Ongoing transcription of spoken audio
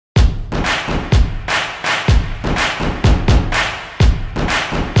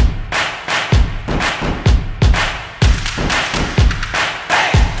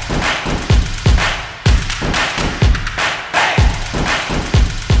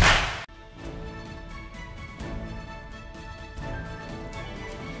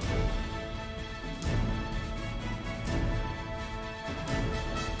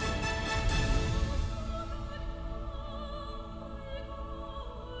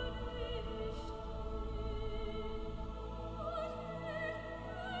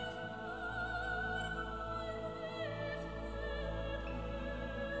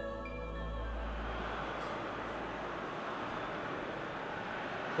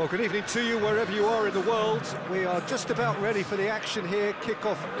Well, good evening to you wherever you are in the world. We are just about ready for the action here.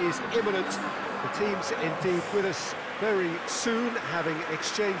 Kickoff is imminent. The teams indeed with us very soon, having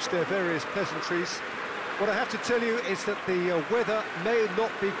exchanged their various pleasantries. What I have to tell you is that the weather may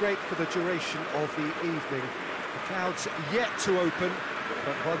not be great for the duration of the evening. The clouds yet to open,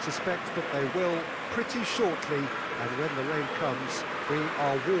 but one suspects that they will pretty shortly, and when the rain comes, we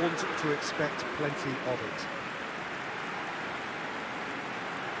are warned to expect plenty of it.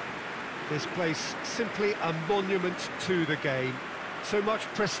 This place simply a monument to the game. So much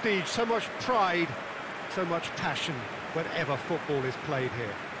prestige, so much pride, so much passion whenever football is played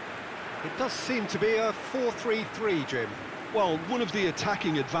here. It does seem to be a 4-3-3, Jim. Well, one of the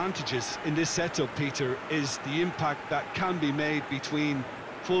attacking advantages in this setup, Peter, is the impact that can be made between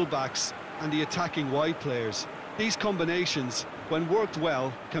fullbacks and the attacking wide players. These combinations, when worked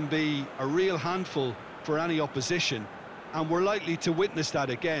well, can be a real handful for any opposition, and we're likely to witness that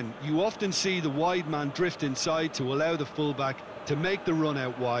again. You often see the wide man drift inside to allow the fullback to make the run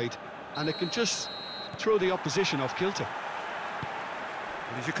out wide, and it can just throw the opposition off kilter.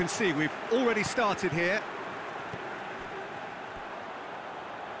 And as you can see, we've already started here.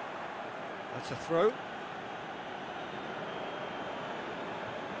 That's a throw.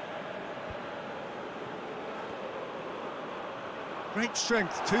 Great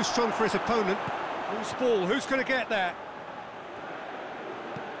strength, too strong for his opponent. Loose ball, who's going to get there?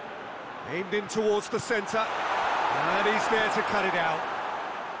 Aimed in towards the centre, and he's there to cut it out.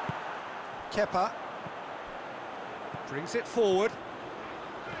 Kepa brings it forward.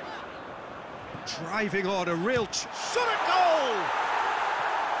 Driving on, a real shot at goal!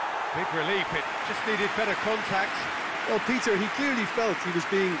 Big relief, it just needed better contact. Well, Peter, he clearly felt he was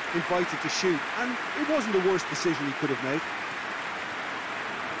being invited to shoot, and it wasn't the worst decision he could have made.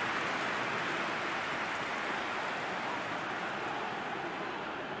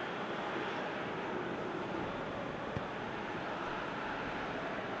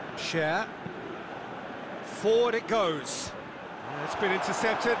 Share. Forward it goes. It's been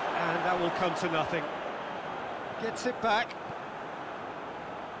intercepted, and that will come to nothing. Gets it back.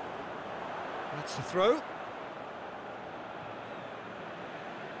 That's the throw.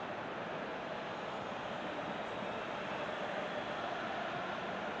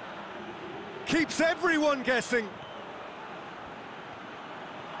 Keeps everyone guessing.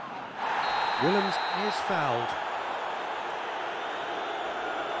 Willems is fouled.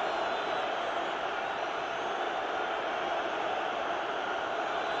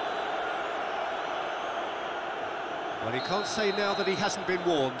 Well, he can't say now that he hasn't been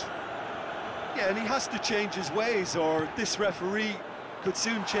warned. Yeah, and he has to change his ways, or this referee could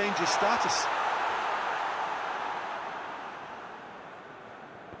soon change his status.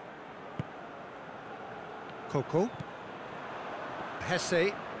 Coco.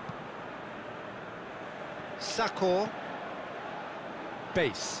 Hesse. Sakor.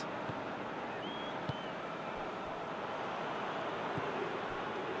 Base.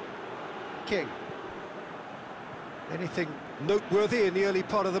 King. Anything noteworthy in the early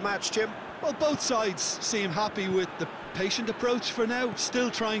part of the match, Jim? Well, both sides seem happy with the patient approach for now,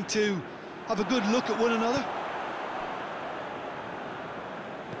 still trying to have a good look at one another.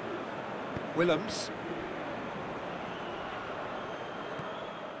 Willems.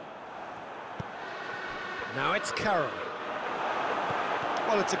 Now it's Carroll.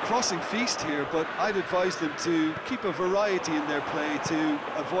 Well, it's a crossing feast here, but I'd advise them to keep a variety in their play to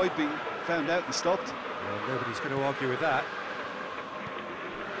avoid being found out and stopped. Well, nobody's going to argue with that.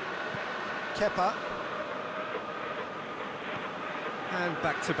 Kepa. And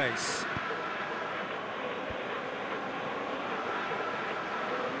back to base.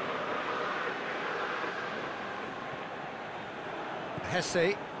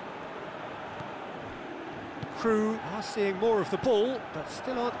 Hesse. Crew are seeing more of the ball, but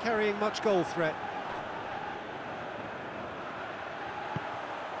still aren't carrying much goal threat.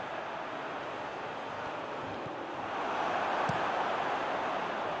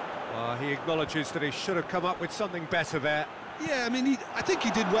 He acknowledges that he should have come up with something better there. Yeah, I mean, I think he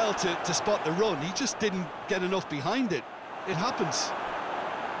did well to spot the run. He just didn't get enough behind it. It happens.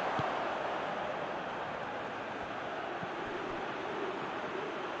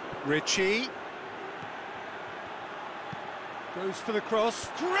 Ritchie. Goes for the cross.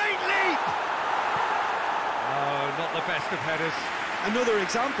 Great leap! Oh, not the best of headers. Another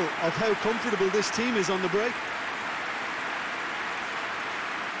example of how comfortable this team is on the break.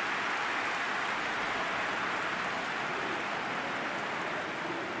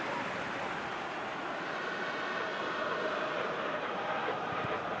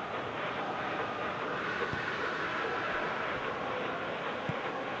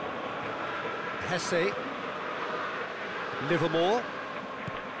 Hesse. Livermore.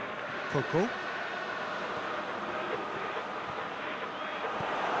 Coco.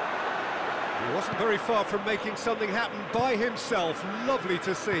 He wasn't very far from making something happen by himself. Lovely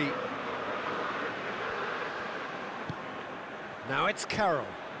to see. Now it's Carroll.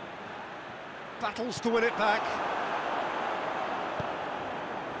 Battles to win it back.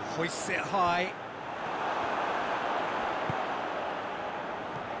 Hoists it high.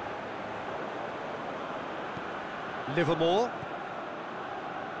 Livermore.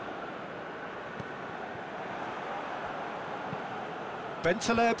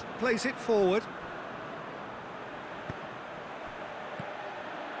 Bentaleb plays it forward.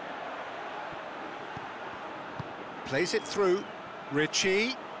 Plays it through.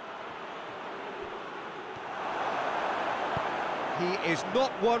 Ritchie. He is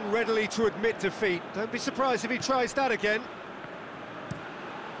not one readily to admit defeat. Don't be surprised if he tries that again.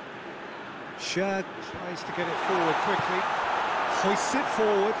 Shad tries to get it forward quickly. Hoists it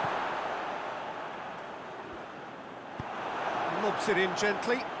forward. Lobs it in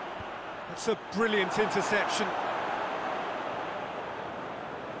gently. That's a brilliant interception.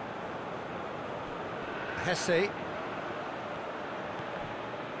 Hesse. He's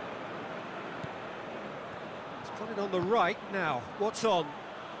got it on the right now. What's on?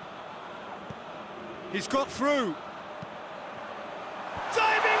 He's got through.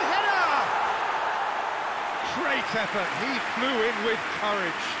 Diving header! Great effort. He flew in with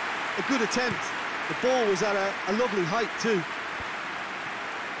courage. A good attempt. The ball was at a lovely height too.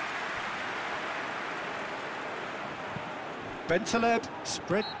 Bentaleb,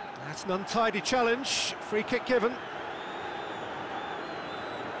 spread. That's an untidy challenge. Free kick given.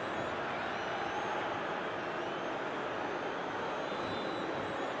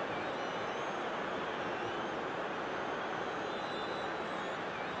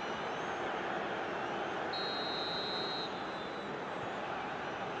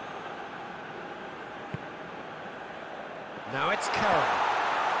 Now it's Carroll.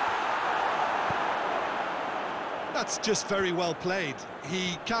 That's just very well played.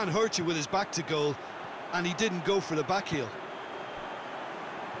 He can't hurt you with his back to goal, and he didn't go for the back heel.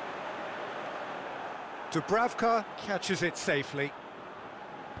 Dubravka catches it safely.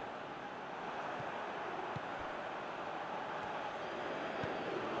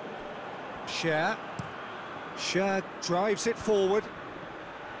 Scher drives it forward.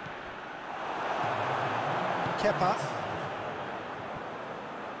 Kepa.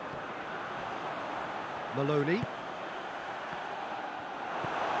 Maloney.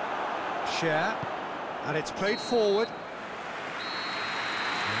 Scher, and it's played forward.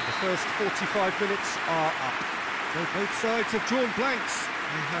 And the first 45 minutes are up. So both sides have drawn blanks.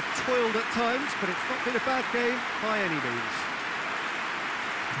 They have toiled at times, but it's not been a bad game by any means.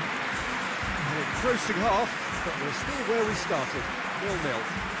 An engrossing half, but we're still where we started,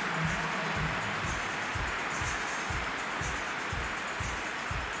 0-0.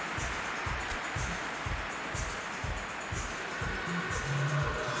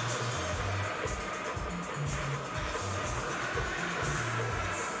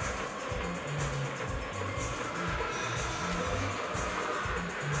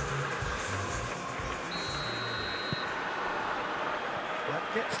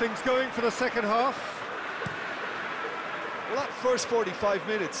 Gets things going for the second half. Well, that first 45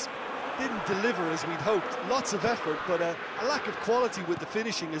 minutes didn't deliver as we'd hoped. Lots of effort, but a lack of quality with the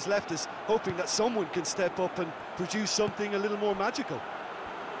finishing has left us hoping that someone can step up and produce something a little more magical.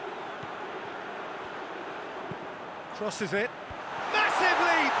 Crosses it. Massive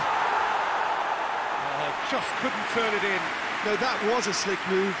leap! Oh, just couldn't turn it in. Now that was a slick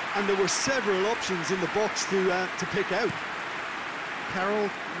move, and there were several options in the box to pick out. Carroll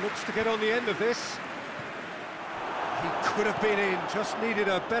looks to get on the end of this. He could have been in, just needed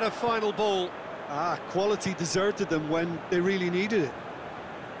a better final ball. Quality deserted them when they really needed it.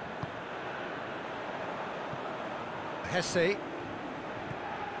 Hesse.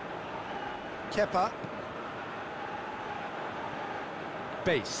 Kepa.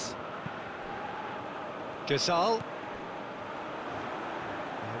 Base. Gesal.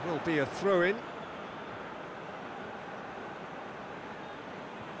 There will be a throw-in.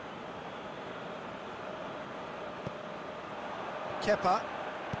 Kepa.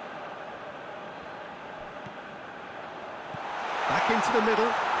 Back into the middle.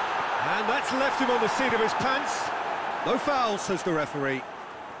 And that's left him on the seat of his pants. No foul, says the referee.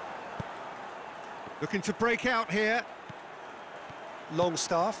 Looking to break out here.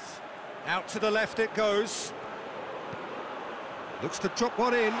 Longstaff. Out to the left it goes. Looks to drop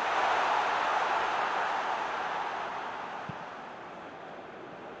one in.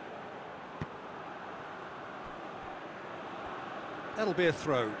 That'll be a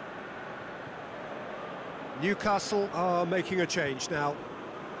throw. Newcastle are making a change now.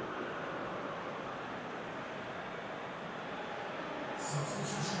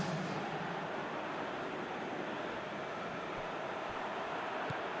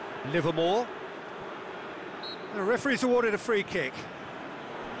 Livermore. The referee's awarded a free kick.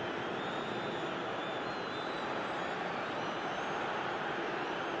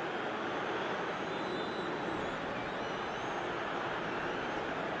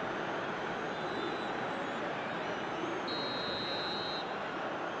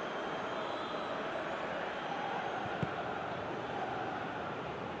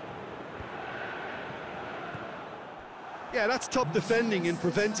 Yeah, that's top defending and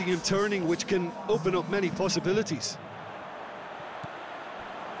preventing him turning, which can open up many possibilities.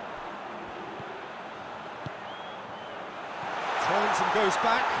 Turns and goes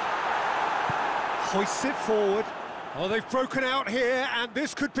back. Hoists it forward. Oh, they've broken out here, and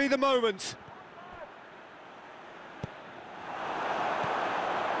this could be the moment.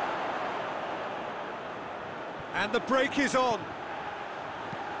 And the break is on.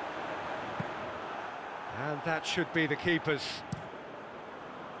 And that should be the keeper's.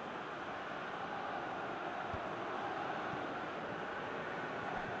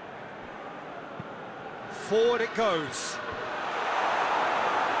 Forward it goes.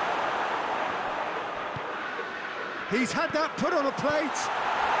 He's had that put on a plate.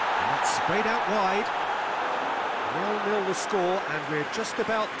 And it's sprayed out wide. 0-0 the score, and we're just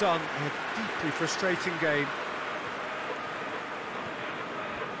about done. A deeply frustrating game.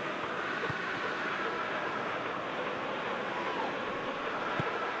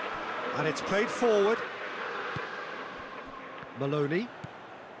 And it's played forward. Maloney.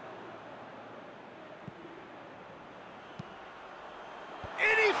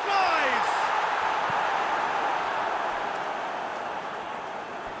 In he flies!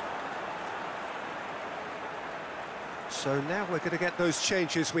 So now we're going to get those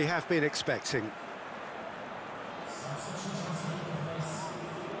changes we have been expecting.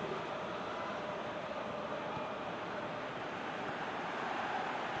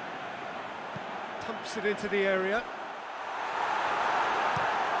 Pumps it into the area.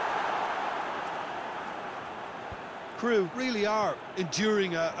 Crew really are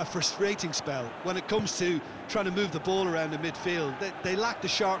enduring a frustrating spell when it comes to trying to move the ball around the midfield. They lack the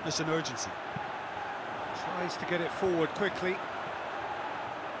sharpness and urgency. Tries to get it forward quickly.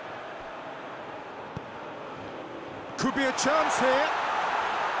 Could be a chance here.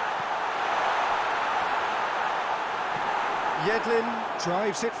 Yedlin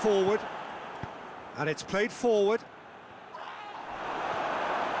drives it forward. And it's played forward.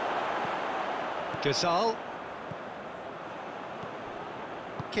 Gazal.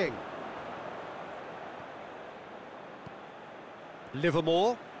 King.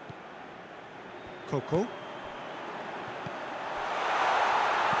 Livermore. Coco.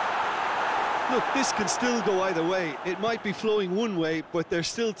 Look, this can still go either way. It might be flowing one way, but there's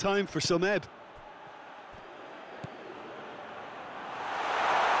still time for some ebb.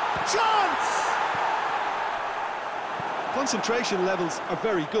 Chance! Concentration levels are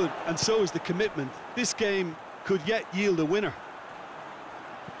very good, and so is the commitment. This game could yet yield a winner.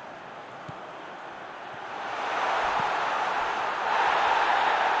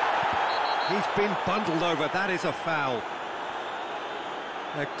 He's been bundled over. That is a foul.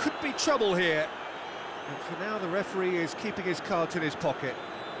 There could be trouble here. And for now, the referee is keeping his cards in his pocket.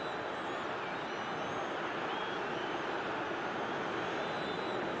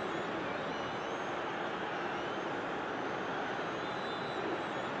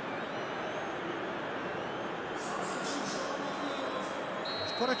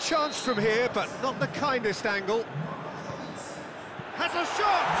 He's got a chance from here, but not the kindest angle. Has a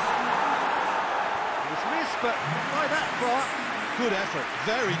shot! He's missed, but not by that far. Good effort,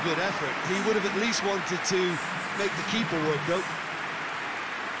 very good effort. He would have at least wanted to make the keeper work, though.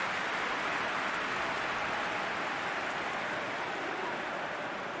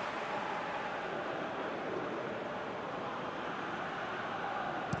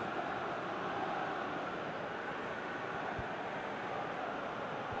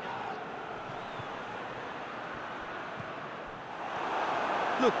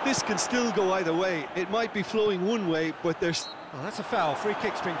 Look, this can still go either way. It might be flowing one way, but there's... Oh, that's a foul. Free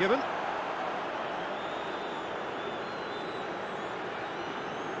kick's been given.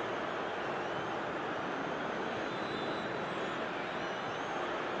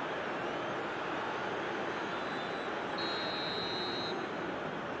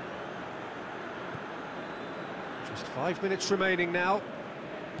 Just 5 minutes remaining now.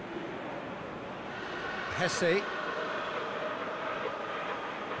 Hesse.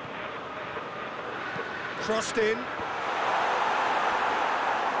 Crossed in.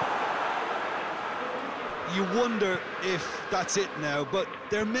 You wonder if that's it now, but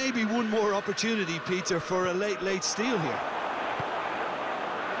there may be one more opportunity, Peter, for a late steal here.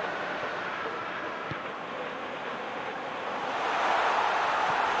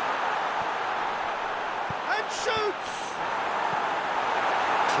 And shoots!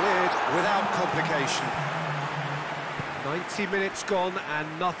 Cleared without complication. 90 minutes gone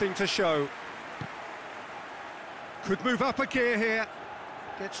and nothing to show. Could move up a gear here.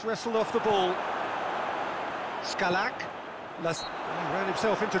 Gets wrestled off the ball. Scalak. He ran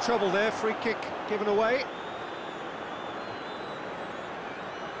himself into trouble there. Free kick given away.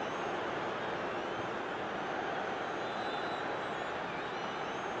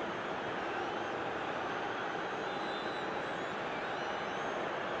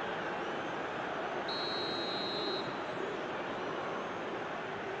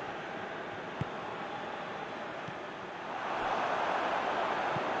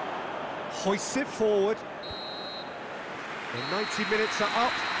 Hoists it forward. The 90 minutes are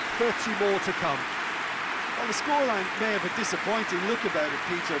up, 30 more to come. Well, the scoreline may have a disappointing look about it,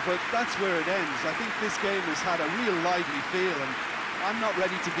 Peter, but that's where it ends. I think this game has had a real lively feel, and I'm not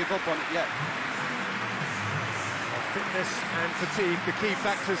ready to give up on it yet. Well, fitness and fatigue, the key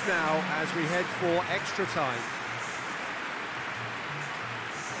factors now as we head for extra time.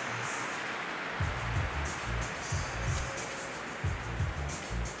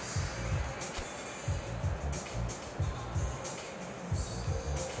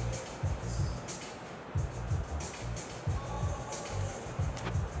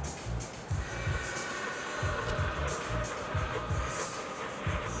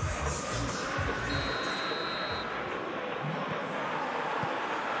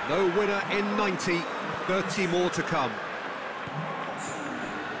 No winner in 90, 30 more to come.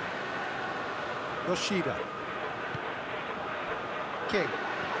 Yoshida. King.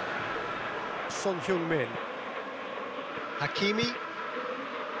 Son Heung-min. Hakimi.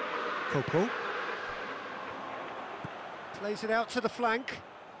 Coco. Plays it out to the flank.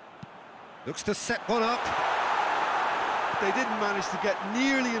 Looks to set one up. They didn't manage to get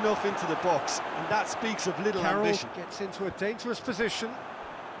nearly enough into the box, and that speaks of little ambition. Gets into a dangerous position.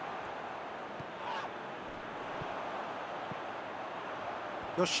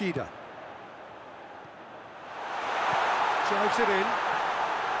 Yoshida. Drives it in.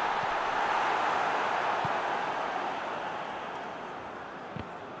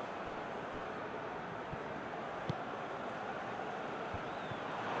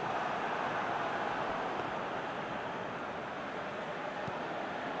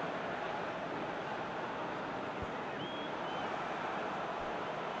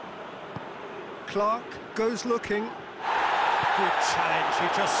 Clark goes looking. Good challenge, he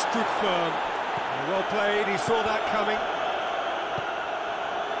just stood firm. Well played, he saw that coming.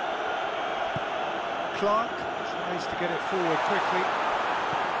 Clark tries to get it forward quickly.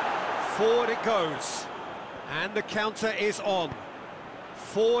 Forward it goes. And the counter is on.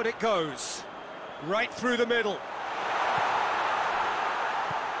 Forward it goes. Right through the middle.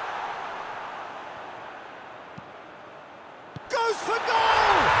 Goes for goal!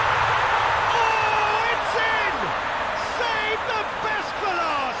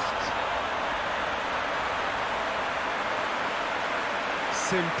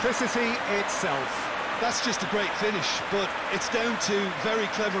 Simplicity itself. That's just a great finish, but it's down to very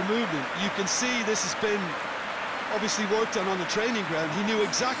clever movement. You can see this has been obviously worked on the training ground. He knew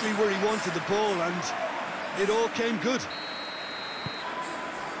exactly where he wanted the ball, and it all came good.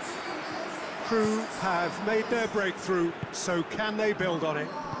 Crew have made their breakthrough, so can they build on it?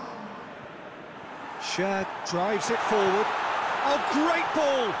 Shad drives it forward. Oh, great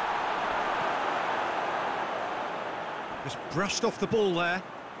ball! Just brushed off the ball there.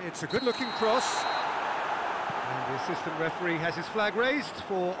 It's a good-looking cross. And the assistant referee has his flag raised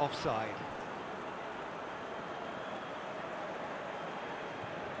for offside.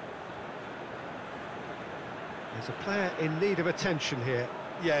 There's a player in need of attention here.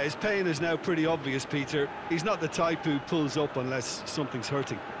 Yeah, his pain is now pretty obvious, Peter. He's not the type who pulls up unless something's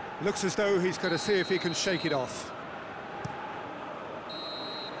hurting. Looks as though he's going to see if he can shake it off.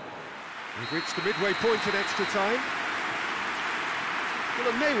 We've reached the midway point in extra time. Well,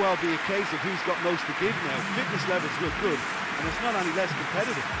 it may well be a case of who's got most to give now. Fitness levels look good, and it's not any less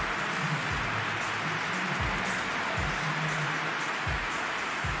competitive.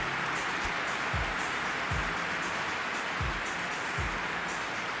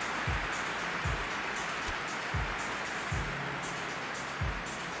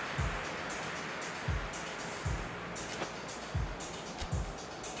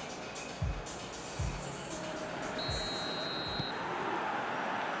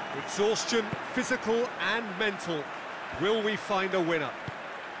 Exhaustion, physical and mental. Will we find a winner?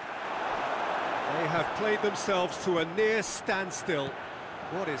 They have played themselves to a near standstill.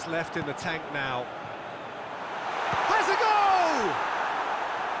 What is left in the tank now? Has a goal!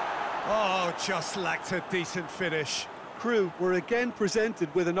 Oh, just lacked a decent finish. Crew were again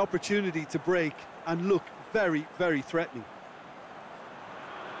presented with an opportunity to break and look very, very threatening.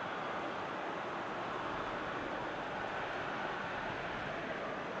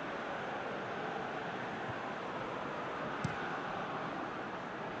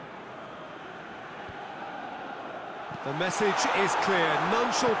 The message is clear,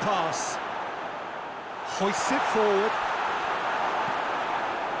 none shall pass. Hoists it forward.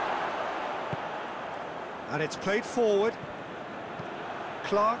 And it's played forward.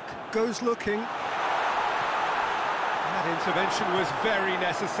 Clark goes looking. That intervention was very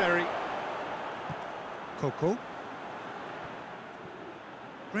necessary. Coco.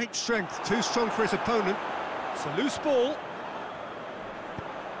 Great strength, too strong for his opponent. It's a loose ball.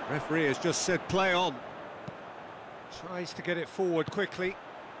 Referee has just said play on. Tries to get it forward quickly.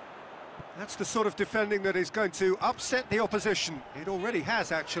 That's the sort of defending that is going to upset the opposition. It already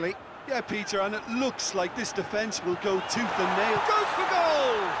has, actually. Yeah, Peter, and it looks like this defence will go tooth and nail. Goes for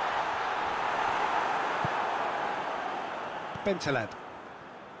goal! Bentaleb.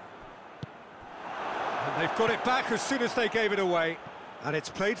 And they've got it back as soon as they gave it away. And it's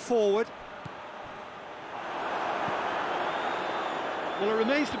played forward. Well, it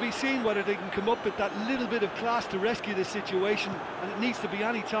remains to be seen whether they can come up with that little bit of class to rescue this situation, and it needs to be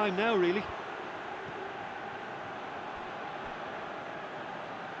any time now, really.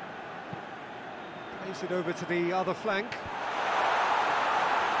 Plays it over to the other flank.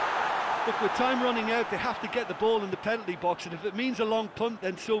 Look, with time running out, they have to get the ball in the penalty box, and if it means a long punt,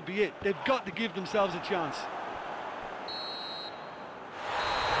 then so be it. They've got to give themselves a chance.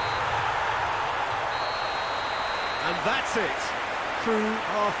 And that's it. Crew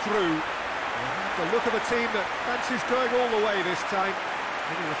are through. The look of a team that fancies going all the way this time.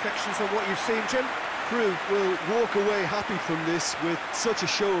 Any reflections on what you've seen, Jim? Crew will walk away happy from this with such a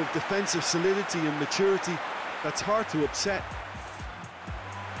show of defensive solidity and maturity that's hard to upset.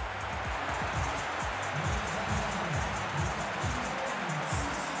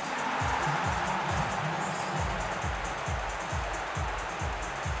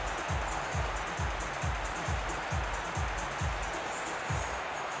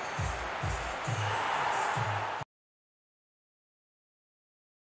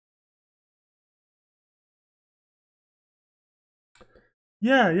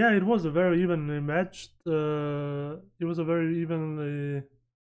 Yeah, it was a very evenly matched. It was a very evenly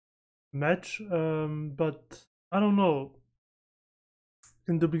match, but I don't know.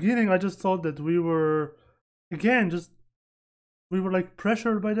 In the beginning, I just thought that we were, again, we were like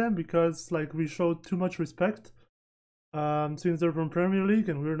pressured by them because like we showed too much respect, since they're from Premier League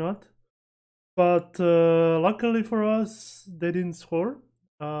and we're not. But luckily for us, they didn't score.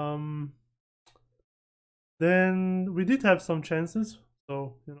 Then we did have some chances.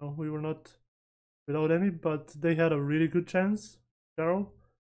 So, you know, we were not without any, but they had a really good chance, Carroll.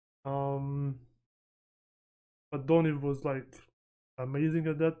 But Donny was like amazing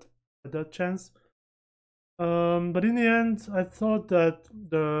at that chance. But in the end, I thought that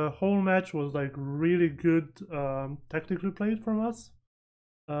the whole match was like really good, tactically played from us.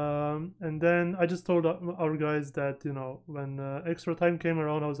 And then I just told our guys that, you know, when extra time came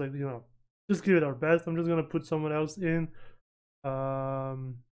around, I was like, you know, just give it our best. I'm just gonna put someone else in.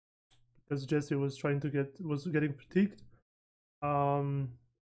 Because Jesse was getting fatigued. And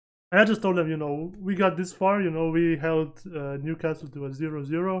I just told them, you know, we got this far, you know, we held Newcastle to a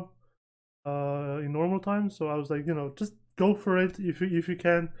 0-0 in normal time. So I was like, you know, just go for it if you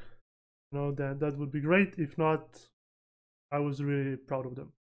can, you know, that would be great. If not, I was really proud of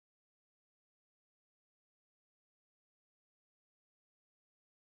them.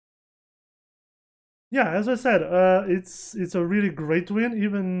 Yeah, as I said, it's a really great win,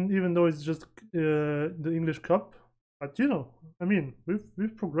 even though it's just the English Cup. But you know, I mean,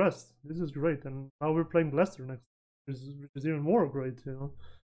 we've progressed. This is great, and now we're playing Leicester next, which is even more great, you know.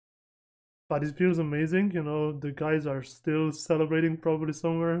 But it feels amazing, you know. The guys are still celebrating probably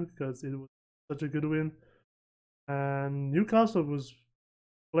somewhere because it was such a good win, and Newcastle was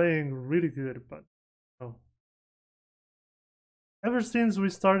playing really good, but you know, ever since we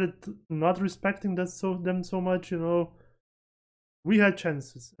started not respecting them so much, you know, we had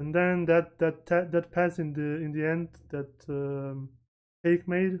chances, and then that pass in the end that Cake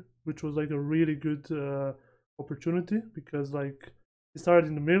made, which was like a really good opportunity, because like he started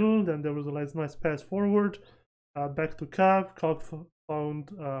in the middle, then there was a nice pass forward, back to Cav found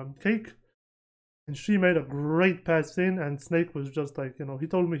Cake, and she made a great pass in, and Snake was just like, you know, he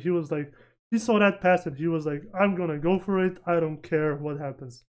told me, he was like, he saw that pass and he was like, I'm gonna go for it, I don't care what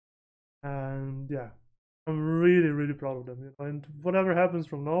happens. And yeah, I'm really, really proud of them, you know? And whatever happens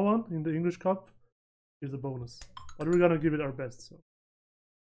from now on in the English Cup is a bonus, but we're gonna give it our best. So